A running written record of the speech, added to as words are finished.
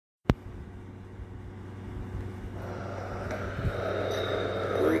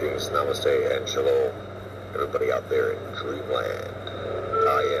Greetings, namaste, and shalom, everybody out there in dreamland.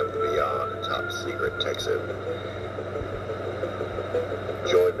 I am the Beyond Top Secret Texan.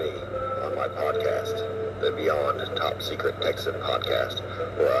 Join me on my podcast, the Beyond Top Secret Texan podcast,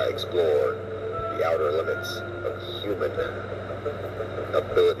 where I explore the outer limits of human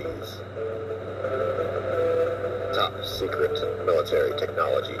abilities, top secret military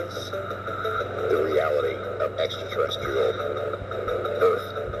technologies, the reality of extraterrestrial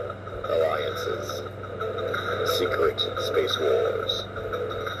Earth alliances, secret space wars,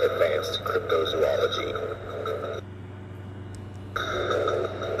 advanced cryptozoology,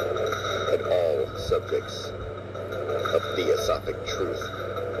 and all subjects of theosophic truth,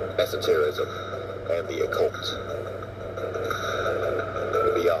 esotericism, and the occult.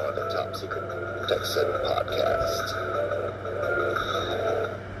 The Beyond Top Secret Texan podcast.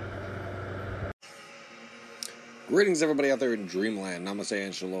 Greetings, everybody out there in dreamland. Namaste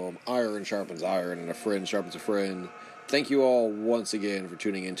and shalom. Iron sharpens iron, and a friend sharpens a friend. Thank you all once again for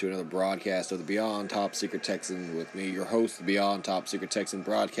tuning in to another broadcast of the Beyond Top Secret Texan with me, your host, the Beyond Top Secret Texan,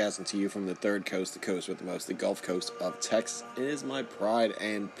 broadcasting to you from the third coast, the coast with the most, the Gulf Coast of Texas. It is my pride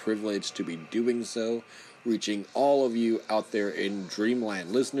and privilege to be doing so, reaching all of you out there in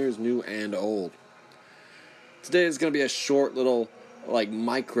dreamland, listeners new and old. Today is going to be a short little,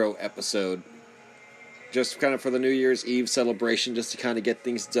 micro episode, just kind of for the New Year's Eve celebration, just to kind of get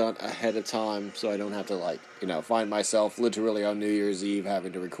things done ahead of time, so I don't have to, find myself literally on New Year's Eve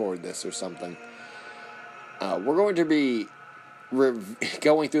having to record this or something. We're going to be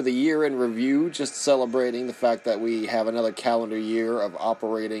going through the year in review, just celebrating the fact that we have another calendar year of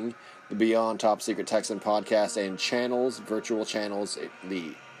operating the Beyond Top Secret Texan podcast and channels, virtual channels,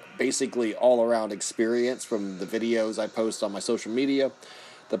 the basically all-around experience from the videos I post on my social media,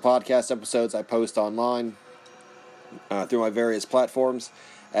 the podcast episodes I post online through my various platforms,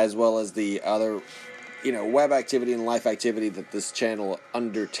 as well as the other, web activity and life activity that this channel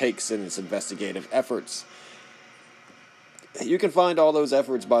undertakes in its investigative efforts. You can find all those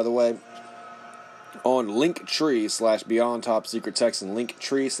efforts, by the way, on Linktree/Beyond Top Secret Texan.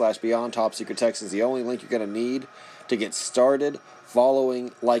 Linktree/Beyond Top Secret Texan is the only link you're going to need to get started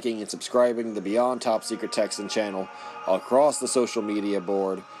following, liking, and subscribing the Beyond Top Secret Texan channel across the social media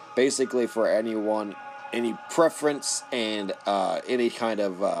board, basically for anyone, any preference and any kind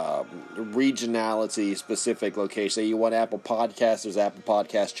of regionality specific location. Say you want Apple Podcasts, there's Apple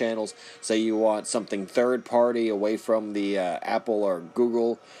Podcast channels. Say you want something third party away from the Apple or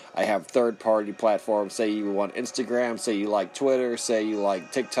Google, I have third party platforms. Say you want Instagram, say you like Twitter, say you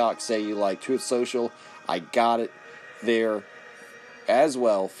like TikTok, say you like Truth Social, I got it there as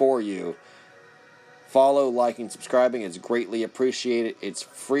well for you. Follow, liking, subscribing is greatly appreciated. It's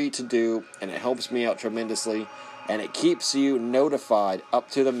free to do, and it helps me out tremendously, and it keeps you notified up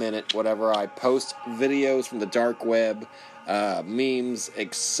to the minute whenever I post videos from the dark web, memes,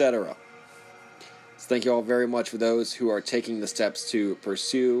 etc. So thank you all very much for those who are taking the steps to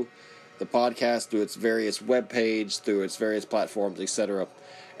pursue the podcast through its various web page, through its various platforms, etc.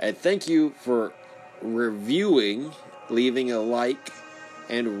 And thank you for reviewing, leaving a like,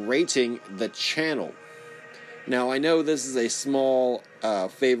 and rating the channel. Now, I know this is a small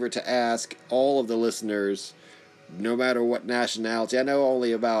favor to ask all of the listeners, no matter what nationality. I know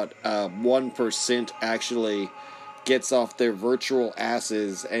only about 1% actually gets off their virtual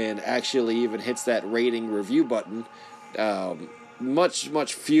asses and actually even hits that rating review button.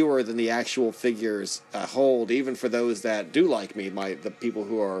 Much fewer than the actual figures hold, even for those that do like me, the people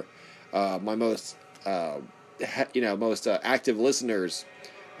who are my most active listeners,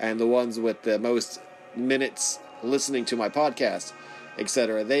 and the ones with the most minutes listening to my podcast,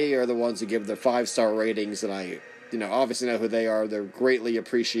 etc. They are the ones who give the 5-star ratings, and I, obviously know who they are. They're greatly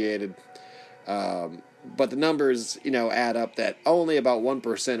appreciated. But the numbers, add up that only about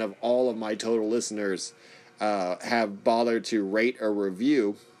 1% of all of my total listeners have bothered to rate or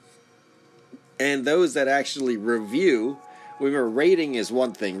review. And those that actually review, remember, rating is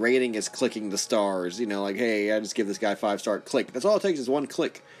one thing. Rating is clicking the stars. Hey, I just give this guy 5-star. Click. That's all it takes is one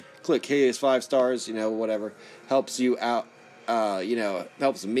click. Click. Hey, it's 5 stars. Whatever. Helps you out.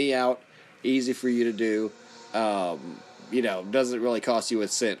 Helps me out. Easy for you to do. Doesn't really cost you a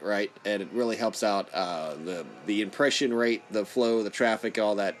cent, right? And it really helps out the impression rate, the flow, the traffic,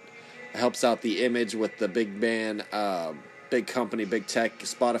 all that. Helps out the image with the big man, big company, big tech,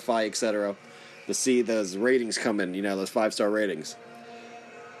 Spotify, etc. to see those ratings come in, those 5-star ratings.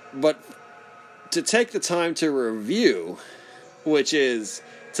 But to take the time to review, which is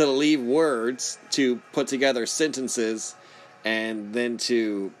to leave words, to put together sentences, and then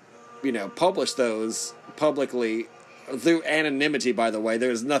to, publish those publicly through anonymity, by the way.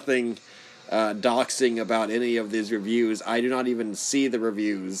 There's nothing doxing about any of these reviews. I do not even see the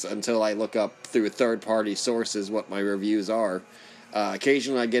reviews until I look up through third-party sources what my reviews are.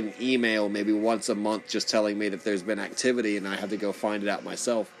 Occasionally I get an email maybe once a month just telling me that there's been activity, and I have to go find it out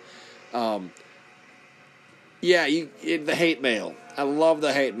myself. The hate mail. I love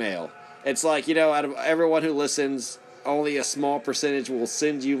the hate mail. It's like, out of everyone who listens, only a small percentage will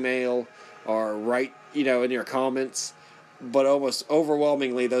send you mail or write, in your comments. But almost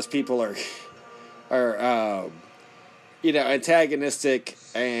overwhelmingly, those people are antagonistic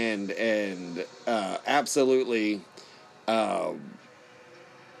and absolutely,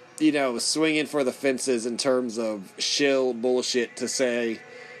 swinging for the fences in terms of shill bullshit to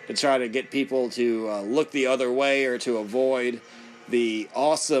try to get people to look the other way or to avoid the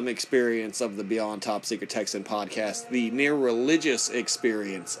awesome experience of the Beyond Top Secret Texan podcast, the near religious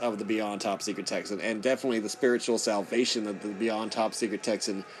experience of the Beyond Top Secret Texan, and definitely the spiritual salvation that the Beyond Top Secret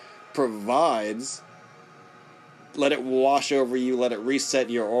Texan provides. Let it wash over you, let it reset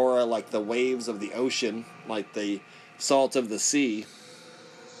your aura like the waves of the ocean, like the salt of the sea.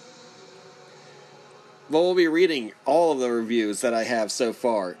 But we'll be reading all of the reviews that I have so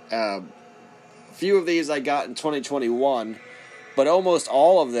far. A few of these I got in 2021, but almost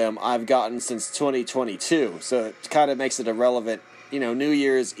all of them I've gotten since 2022. So it kind of makes it a relevant, New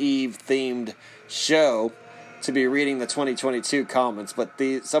Year's Eve themed show to be reading the 2022 comments. But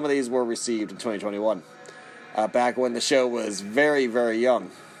some of these were received in 2021, back when the show was very, very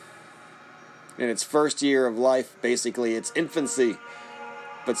young. In its first year of life, basically its infancy.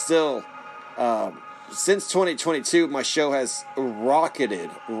 But still, since 2022, my show has rocketed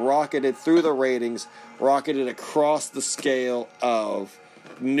through the ratings, rocketed across the scale of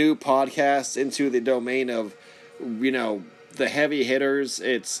new podcasts into the domain of, the heavy hitters.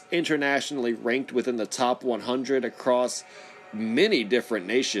 It's internationally ranked within the top 100 across many different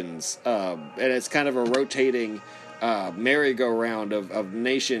nations. And it's kind of a rotating merry-go-round of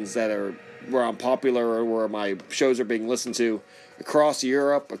nations that are where I'm popular or where my shows are being listened to across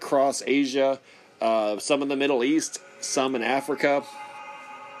Europe, across Asia, some in the Middle East, some in Africa,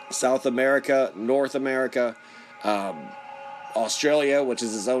 South America, North America, Australia, which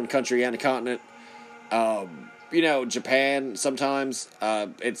is its own country and a continent, Japan sometimes,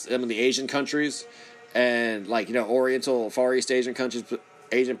 it's in the Asian countries, and Oriental, Far East Asian countries,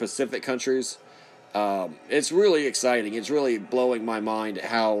 Asian Pacific countries. It's really exciting. It's really blowing my mind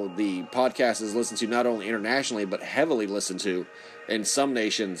how the podcast is listened to not only internationally, but heavily listened to in some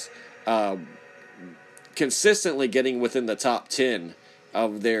nations, consistently getting within the top 10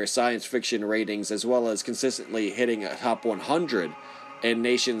 of their science fiction ratings, as well as consistently hitting a top 100 in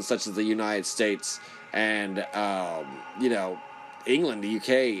nations such as the United States and, England, the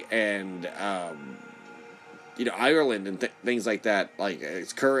UK, and, Ireland and things like that. Like,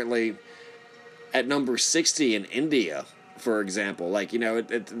 it's currently at number 60 in India, for example.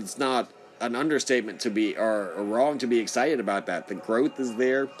 It's not an understatement to be, or wrong to be excited about that. The growth is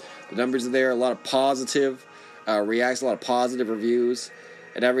there. The numbers are there. A lot of positive reacts, a lot of positive reviews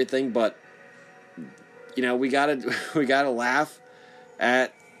and everything. But, we gotta laugh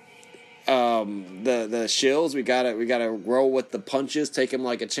at the shills. We gotta roll with the punches, take them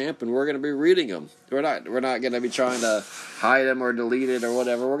like a champ, and we're gonna be reading them. We're not gonna be trying to hide them or delete it or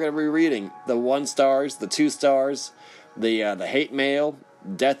whatever. We're gonna be reading the 1 stars, the 2 stars, the hate mail,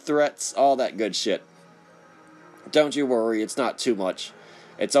 death threats, all that good shit. Don't you worry, it's not too much.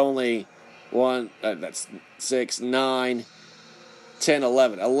 It's only 6, 9, 10,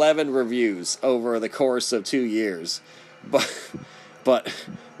 11. 11 reviews over the course of 2 years. But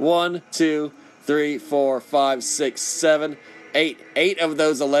 1, 2, 3, 4, 5, 6, 7, 8. 8 of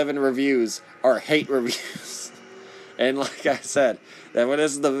those 11 reviews are hate reviews. And like I said,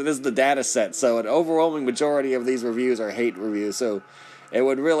 this is the data set. So an overwhelming majority of these reviews are hate reviews. So it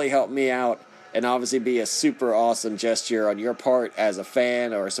would really help me out and obviously be a super awesome gesture on your part as a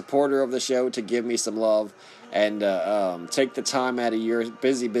fan or a supporter of the show to give me some love and take the time out of your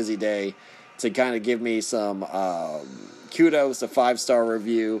busy day to kind of give me some kudos, a 5-star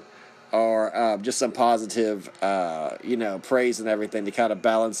review, or just some positive, praise and everything to kind of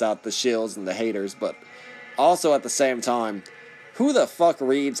balance out the shills and the haters. But also at the same time, who the fuck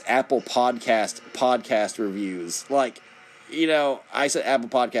reads Apple podcast reviews? Like, I said Apple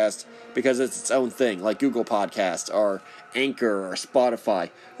Podcast because it's its own thing, like Google Podcast or Anchor or Spotify.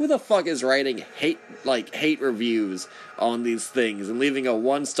 Who the fuck is writing hate reviews on these things and leaving a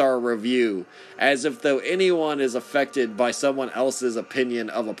 1-star review as if though anyone is affected by someone else's opinion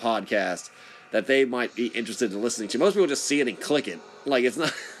of a podcast that they might be interested in listening to? Most people just see it and click it. Like, it's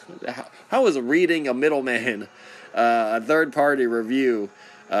not How is reading a middleman, a third-party review,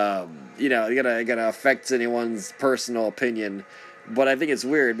 gonna affect anyone's personal opinion? But I think it's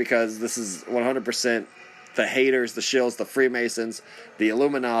weird because this is 100% the haters, the shills, the Freemasons, the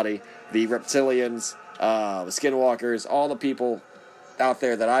Illuminati, the reptilians, the skinwalkers, all the people out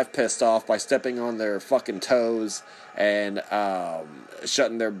there that I've pissed off by stepping on their fucking toes and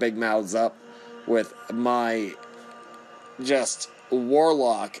shutting their big mouths up with my just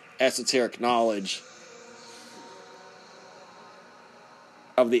warlock esoteric knowledge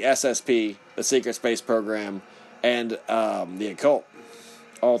of the SSP, the Secret Space Program, and the occult.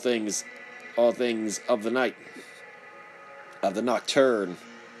 All things of the night, of the nocturne.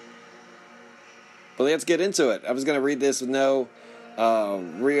 But let's get into it. I was going to read this with no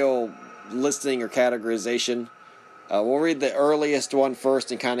real listing or categorization. We'll read the earliest one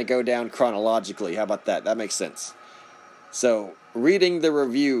first and kind of go down chronologically. How about that? That makes sense. So, reading the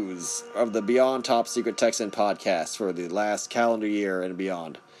reviews of the Beyond Top Secret Texan podcast for the last calendar year and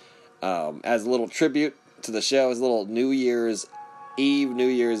beyond. As a little tribute to the show, as a little New Year's Eve, New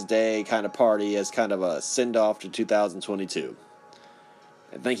Year's Day kind of party, as kind of a send-off to 2022.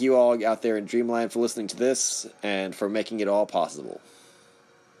 And thank you all out there in Dreamland for listening to this and for making it all possible.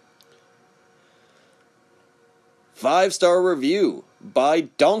 5-star review by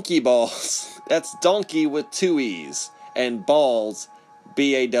Donkey Balls. That's donkey with 2 E's. And balls,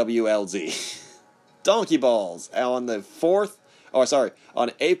 B-A-W-L-Z. Donkey Balls. On April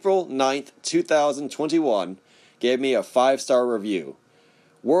 9th, 2021, gave me a 5-star review.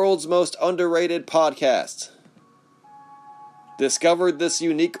 World's most underrated podcast. Discovered this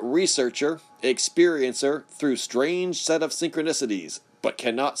unique researcher, experiencer, through strange set of synchronicities, but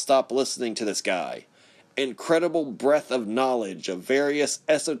cannot stop listening to this guy. Incredible breadth of knowledge of various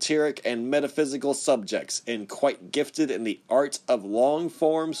esoteric and metaphysical subjects, and quite gifted in the art of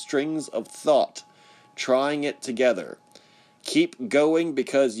long-form strings of thought, trying it together. Keep going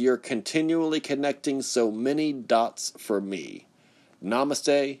because you're continually connecting so many dots for me.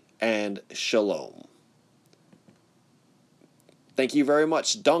 Namaste and shalom. Thank you very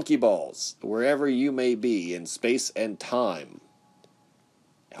much, Donkey Balls, wherever you may be in space and time.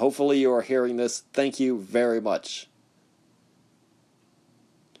 Hopefully you are hearing this. Thank you very much.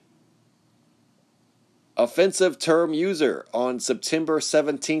 Offensive term user on September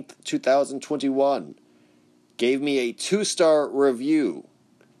 17th, 2021. Gave me a 2-star review.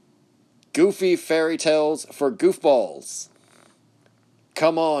 Goofy fairy tales for goofballs.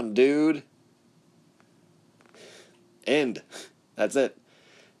 Come on, dude. End. That's it.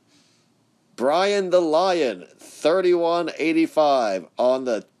 Brian the Lion, 3185,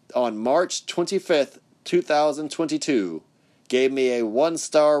 on March 25th, 2022, gave me a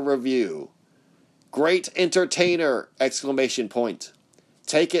 1-star review. Great entertainer! !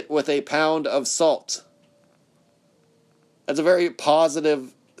 Take it with a pound of salt. That's a very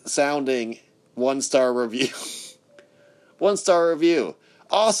positive sounding 1-star review. 1-star review.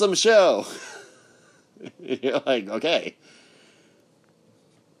 Awesome show! You're like, okay.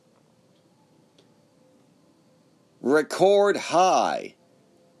 Record High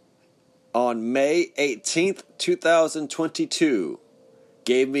on May 18th, 2022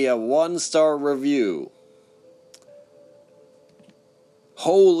 gave me a 1-star review.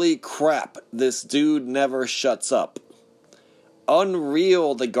 Holy crap, this dude never shuts up.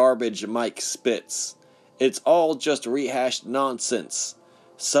 Unreal the garbage Mike spits. It's all just rehashed nonsense.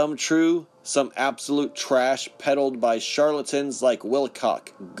 Some true, some absolute trash peddled by charlatans like Wilcock,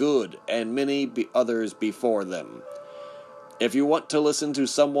 Good, and many others before them. If you want to listen to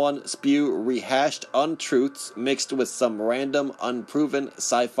someone spew rehashed untruths mixed with some random, unproven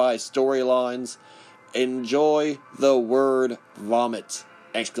sci-fi storylines, enjoy the word vomit! !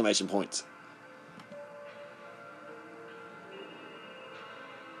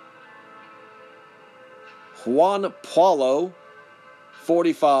 Juan Paulo,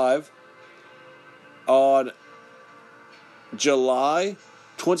 45, on July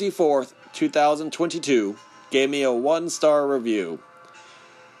 24th, 2022, gave me a 1-star review.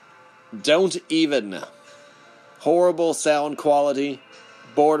 Don't even. Horrible sound quality,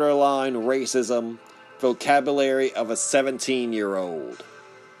 borderline racism, vocabulary of a 17-year-old.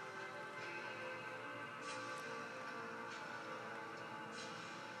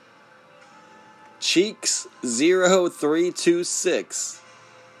 Cheeks 0326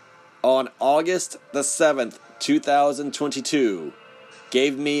 on August the 7th, 2022,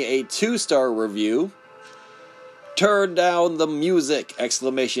 gave me a 2-star review. Turn down the music! You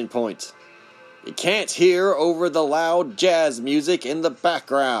can't hear over the loud jazz music in the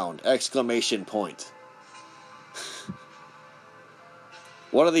background!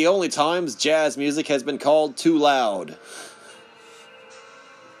 One of the only times jazz music has been called too loud.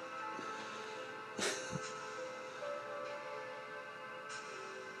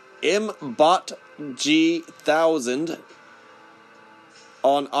 MBOT G1000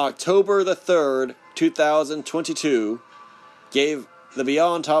 on October the 3rd, 2022, gave the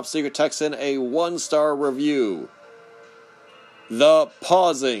Beyond Top Secret Texan a 1-star review. The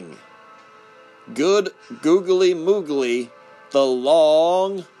pausing. Good googly moogly. The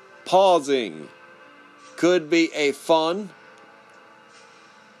long pausing. Could be a fun,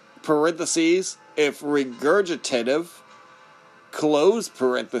 parentheses, if regurgitative, close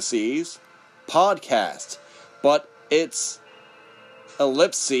parentheses, podcast. But it's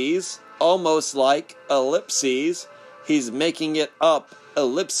ellipses, almost like ellipses. He's making it up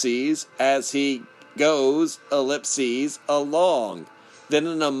ellipses as he goes ellipses along. Then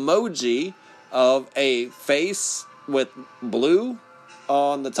an emoji of a face with blue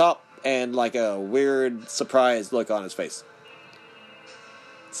on the top and like a weird surprised look on his face.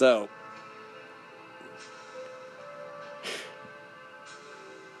 So,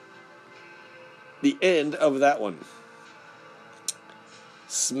 the end of that one.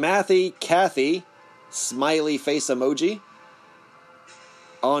 Smathy Cathy, smiley face emoji,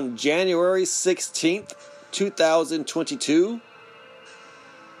 on January 16th, 2022,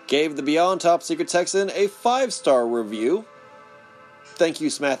 gave the Beyond Top Secret Texan a 5-star review. Thank you,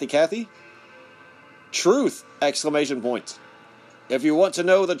 Smathy Cathy. Truth! Exclamation point. If you want to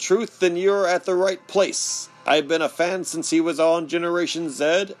know the truth, then you're at the right place. I've been a fan since he was on Generation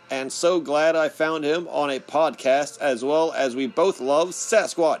Z, and so glad I found him on a podcast, as well as we both love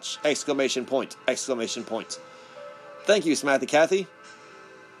Sasquatch! Exclamation point! Exclamation point. Thank you, Smathy Cathy.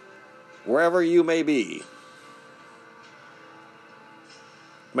 Wherever you may be.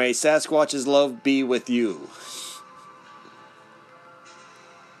 May Sasquatch's love be with you.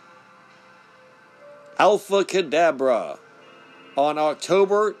 Alpha Cadabra, on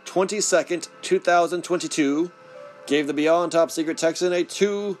October 22nd, 2022, gave the Beyond Top Secret Texan a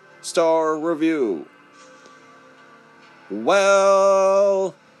 2-star review.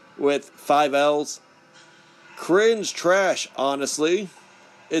 Well, with 5 L's. Cringe trash, honestly.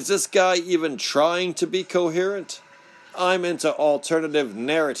 Is this guy even trying to be coherent? I'm into alternative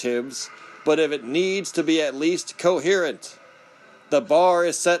narratives, but if it needs to be at least coherent. The bar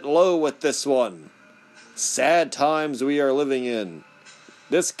is set low with this one. Sad times we are living in.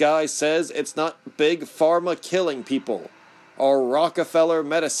 This guy says it's not big pharma killing people, or Rockefeller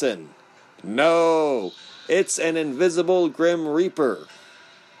medicine. No, it's an invisible Grim Reaper.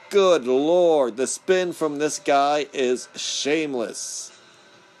 Good Lord, the spin from this guy is shameless.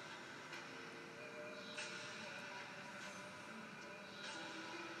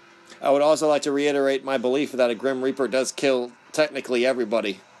 I would also like to reiterate my belief that a Grim Reaper does kill technically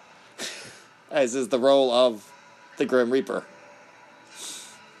everybody, as is the role of the Grim Reaper.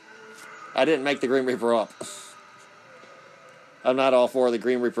 I didn't make the Grim Reaper up. I'm not all for the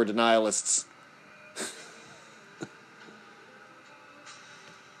Grim Reaper denialists.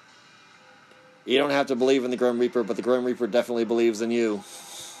 You don't have to believe in the Grim Reaper, but the Grim Reaper definitely believes in you.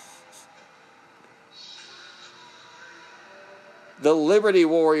 The Liberty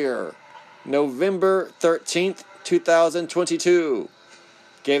Warrior, November 13th, 2022,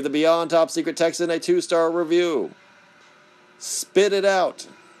 gave the Beyond Top Secret Texan a 2-star review. Spit it out.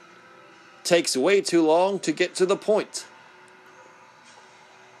 Takes way too long to get to the point.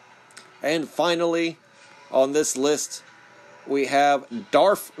 And finally, on this list, we have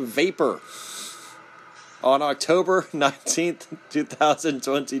Darth Vapor on October 19th,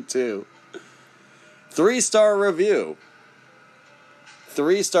 2022. 3-star review.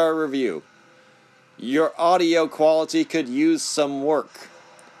 3-star review. Your audio quality could use some work.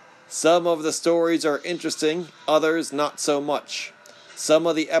 Some of the stories are interesting, others not so much. Some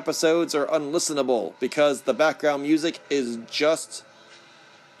of the episodes are unlistenable because the background music is just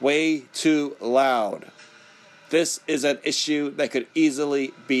way too loud. This is an issue that could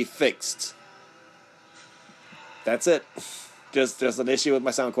easily be fixed. That's it. Just an issue with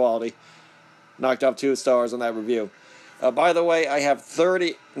my sound quality. Knocked off 2 stars on that review. By the way, I have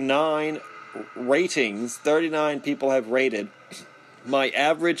 39 ratings. 39 people have rated. My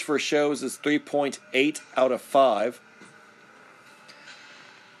average for shows is 3.8 out of 5.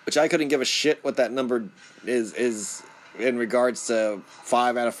 Which I couldn't give a shit what that number is in regards to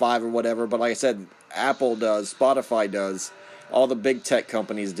 5 out of 5 or whatever. But like I said, Apple does, Spotify does, all the big tech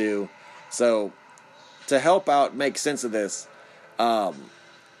companies do. So, to help out make sense of this,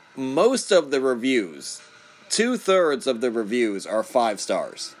 most of the reviews, 2/3 of the reviews are 5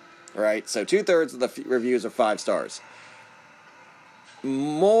 stars, right? So 2/3 of the reviews are 5 stars.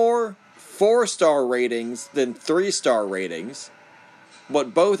 more 4-star ratings than 3-star ratings,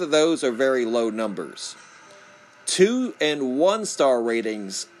 but both of those are very low numbers. 2 and 1-star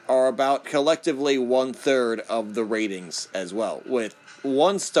ratings are about collectively 1/3 of the ratings as well, with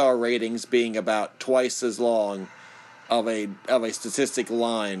 1-star ratings being about twice as long of a statistic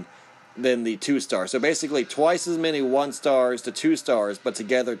line than the 2-star. So basically twice as many 1-stars to 2-stars, but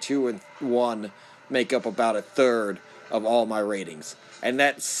together 2 and 1 make up about 1/3 of all my ratings. And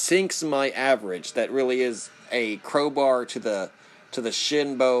that sinks my average. That really is a crowbar to the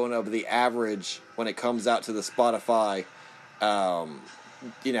shin bone of the average when it comes out to the Spotify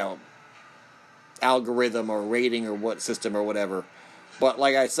algorithm or rating or what system or whatever. But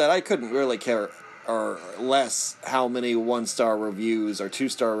like I said, I couldn't really care or less how many 1-star reviews or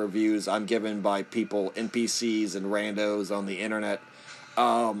 2-star reviews I'm given by people, NPCs and randos on the internet.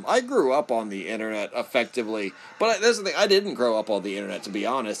 I grew up on the internet effectively, but that's the thing, I didn't grow up on the internet, to be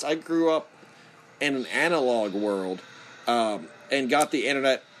honest. I grew up in an analog world, and got the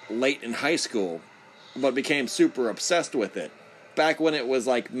internet late in high school, but became super obsessed with it. Back when it was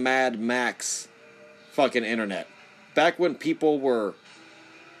like Mad Max fucking internet. Back when people were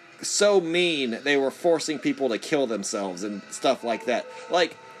so mean, they were forcing people to kill themselves and stuff like that.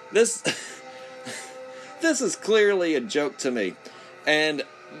 Like, this... this is clearly a joke to me. And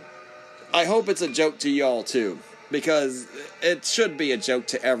I hope it's a joke to y'all too, because it should be a joke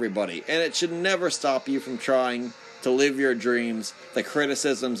to everybody, and it should never stop you from trying to live your dreams. The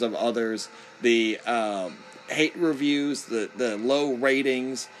criticisms of others, the hate reviews, the low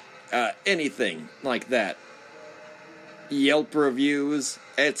ratings, anything like that. Yelp reviews,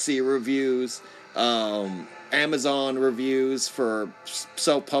 Etsy reviews, Amazon reviews for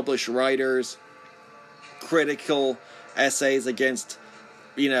self-published writers, critical essays against,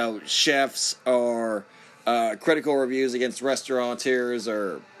 chefs, or critical reviews against restaurateurs,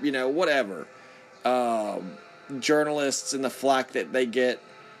 or, whatever. Journalists and the flack that they get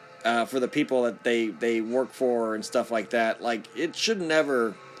for the people that they work for and stuff like that. Like, it should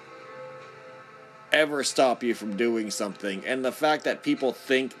never ever stop you from doing something. And the fact that people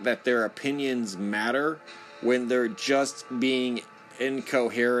think that their opinions matter when they're just being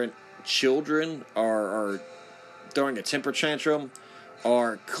incoherent children or throwing a temper tantrum,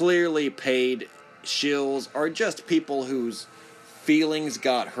 are clearly paid shills, or just people whose feelings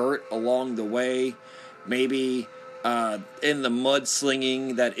got hurt along the way, maybe in the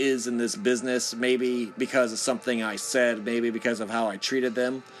mudslinging that is in this business, maybe because of something I said, maybe because of how I treated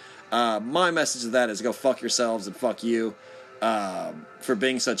them. My message to that is go fuck yourselves and fuck you for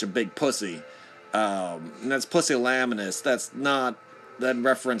being such a big pussy. And that's pusillanimous. That's not in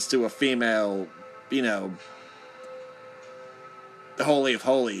reference to a female, holy of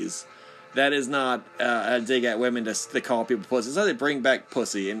holies. That is not a dig at women to call people pussies. So they bring back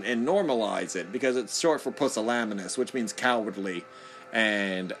pussy and normalize it, because it's short for pusillanimous, which means cowardly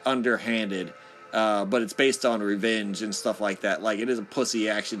and underhanded. But it's based on revenge and stuff like that. Like, it is a pussy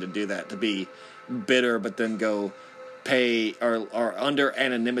action to do that, to be bitter, but then go pay or under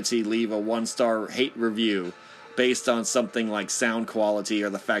anonymity leave a 1-star hate review based on something like sound quality or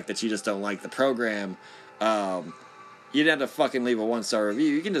the fact that you just don't like the program. You don't have to fucking leave a 1-star review.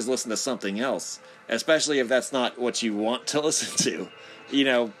 You can just listen to something else, especially if that's not what you want to listen to.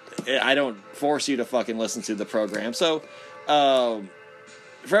 I don't force you to fucking listen to the program. So, for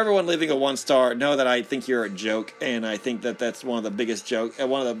everyone leaving a 1-star, know that I think you're a joke, and I think that that's one of the biggest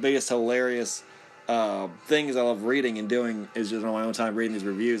hilarious things I love reading and doing is just on my own time reading these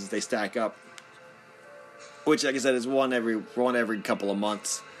reviews as they stack up. Which, like I said, is one every couple of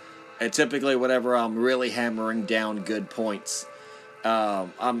months. And typically, whenever I'm really hammering down good points,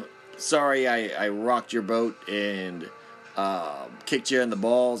 I'm sorry I rocked your boat and kicked you in the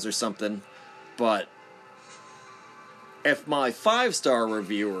balls or something, but if my 5-star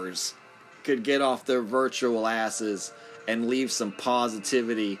reviewers could get off their virtual asses and leave some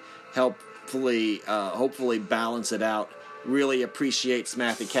positivity, hopefully balance it out, really appreciate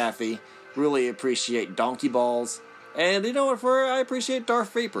Smathy Caffey, really appreciate Donkey Balls, and you know what, I appreciate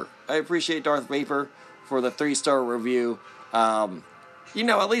Darth Vapor. I appreciate Darth Vapor for the 3-star review. At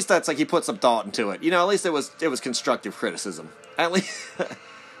least that's like he put some thought into it. At least it was constructive criticism. At least,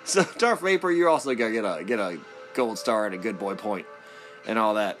 so Darth Vapor, you're also gonna get a gold star and a good boy point and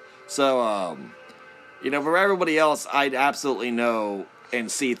all that. So, for everybody else, I'd absolutely know and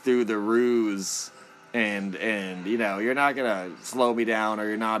see through the ruse, and you're not gonna slow me down, or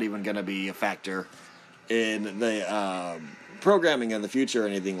you're not even gonna be a factor in the programming in the future or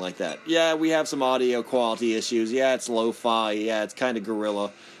anything like that. Yeah, we have some audio quality issues. Yeah, it's lo-fi. Yeah, it's kind of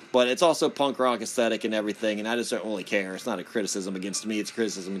guerrilla. But it's also punk rock aesthetic and everything, and I just don't really care. It's not a criticism against me. It's a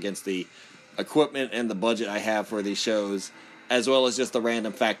criticism against the equipment and the budget I have for these shows, as well as just the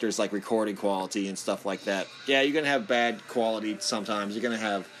random factors like recording quality and stuff like that. Yeah, you're going to have bad quality sometimes. You're going to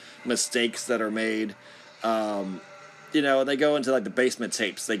have mistakes that are made. They go into like the basement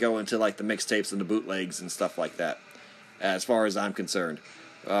tapes. They go into like the mixtapes and the bootlegs and stuff like that, as far as I'm concerned.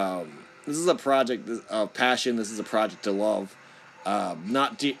 This is a project of passion. This is a project to love. I'm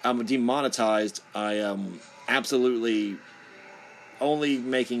demonetized. I am absolutely only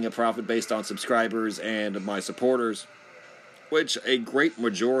making a profit based on subscribers and my supporters, which a great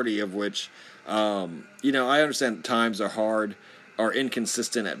majority of which, I understand times are hard, are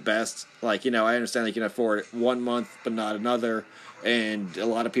inconsistent at best. Like, I understand they can afford 1 month but not another, and a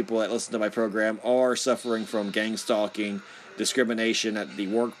lot of people that listen to my program are suffering from gang stalking, discrimination at the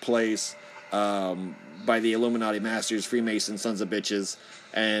workplace, by the Illuminati masters, Freemason sons of bitches,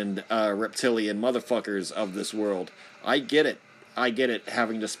 and reptilian motherfuckers of this world. I get it.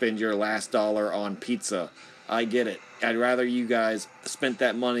 Having to spend your last dollar on pizza. I get it. I'd rather you guys spent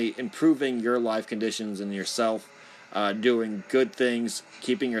that money improving your life conditions and yourself, doing good things,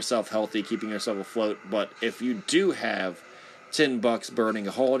 keeping yourself healthy, keeping yourself afloat. But if you do have $10 burning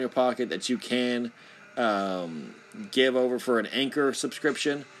a hole in your pocket that you can give over for an Anchor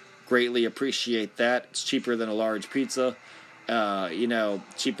subscription, greatly appreciate that. It's cheaper than a large pizza,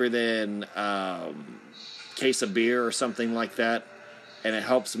 cheaper than case of beer or something like that, and it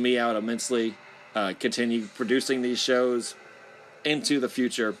helps me out immensely. Continue producing these shows into the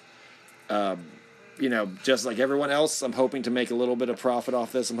future. Just like everyone else, I'm hoping to make a little bit of profit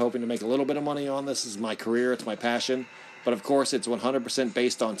off this. I'm hoping to make a little bit of money on this. This is my career. It's my passion. But of course, it's 100%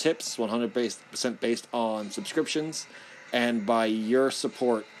 based on tips, 100% based on subscriptions, and by your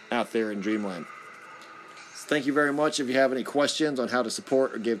support out there in Dreamland. So thank you very much. If you have any questions on how to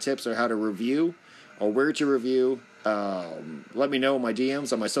support or give tips or how to review or where to review, let me know in my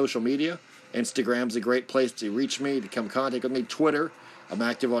DMs on my social media. Instagram's a great place to reach me, to come contact with me. Twitter, I'm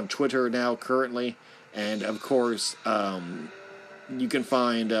active on Twitter now currently. And of course, you can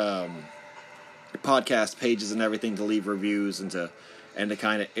find podcast pages and everything to leave reviews and to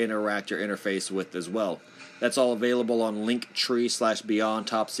kind of interact or interface with as well. That's all available on Linktree/Beyond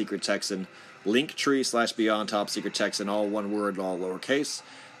Top Secret Texan. Linktree/Beyond Top Secret Texan, all one word, all lowercase.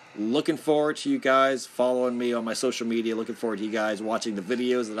 Looking forward to you guys following me on my social media. Looking forward to you guys watching the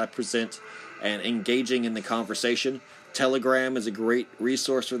videos that I present and engaging in the conversation. Telegram is a great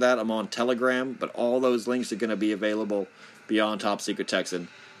resource for that. I'm on Telegram, but all those links are going to be available beyond Top Secret Texan.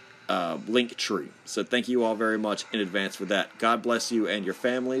 Linktree. So thank you all very much in advance for that. God bless you and your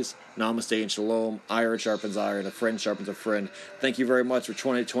families. Namaste and shalom. Iron sharpens iron. A friend sharpens a friend. Thank you very much for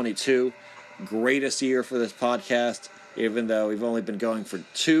 2022. Greatest year for this podcast, even though we've only been going for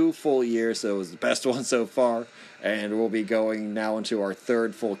 2 full years, so it was the best one so far. And we'll be going now into our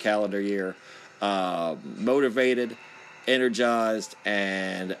 3rd full calendar year. Motivated, energized,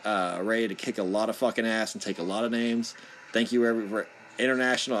 and ready to kick a lot of fucking ass and take a lot of names. Thank you, every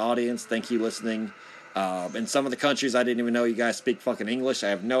international audience. Thank you listening. In some of the countries, I didn't even know you guys speak fucking English. I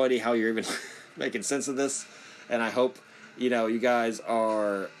have no idea how you're even making sense of this. And I hope, you guys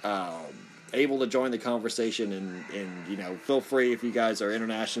are able to join the conversation and feel free if you guys are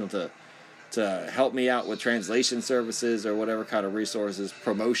international to help me out with translation services or whatever kind of resources,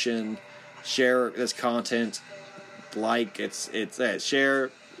 promotion, share this content,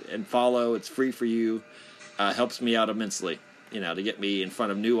 share and follow. It's free for you. Helps me out immensely, to get me in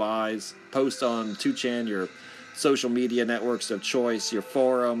front of new eyes. Post on 2chan, your social media networks of choice, your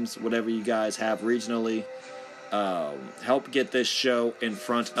forums, whatever you guys have regionally. Help get this show in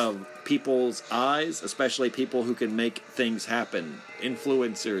front of people's eyes, especially people who can make things happen.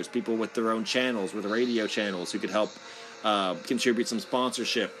 Influencers, people with their own channels, with radio channels, who could help contribute some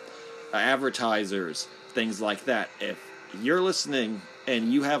sponsorship, advertisers, things like that. If you're listening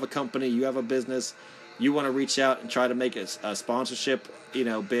and you have a company, you have a business, you want to reach out and try to make a sponsorship,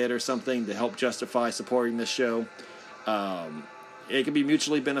 bid or something to help justify supporting this show, it can be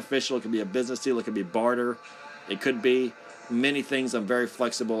mutually beneficial. It can be a business deal. It can be barter. It could be many things. I'm very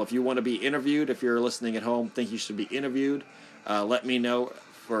flexible. If you want to be interviewed, if you're listening at home, think you should be interviewed, let me know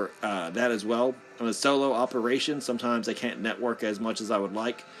for that as well. I'm a solo operation. Sometimes I can't network as much as I would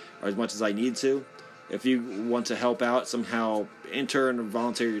like or as much as I need to. If you want to help out somehow, intern or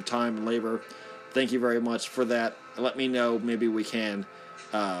volunteer your time and labor, thank you very much for that. Let me know. Maybe we can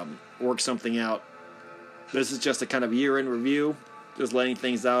work something out. This is just a kind of year-end review, just laying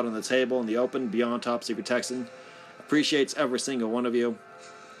things out on the table in the open, beyond Top Secret Texan. Appreciates every single one of you.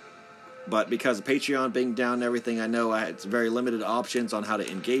 But because of Patreon being down and everything, I know it's very limited options on how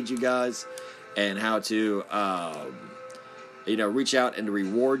to engage you guys and how to, reach out and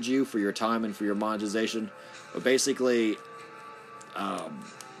reward you for your time and for your monetization. But basically,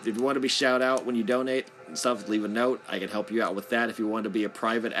 if you want to be shout out when you donate and stuff, leave a note. I can help you out with that. If you want to be a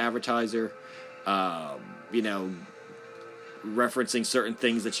private advertiser, referencing certain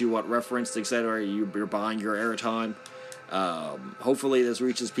things that you want referenced, etc. You're buying your airtime. Hopefully this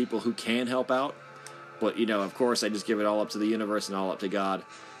reaches people who can help out. But, of course, I just give it all up to the universe and all up to God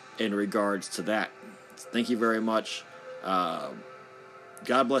in regards to that. Thank you very much. God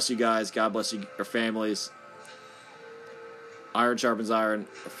bless you guys. God bless you, your families. Iron sharpens iron.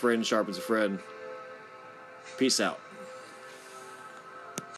 A friend sharpens a friend. Peace out.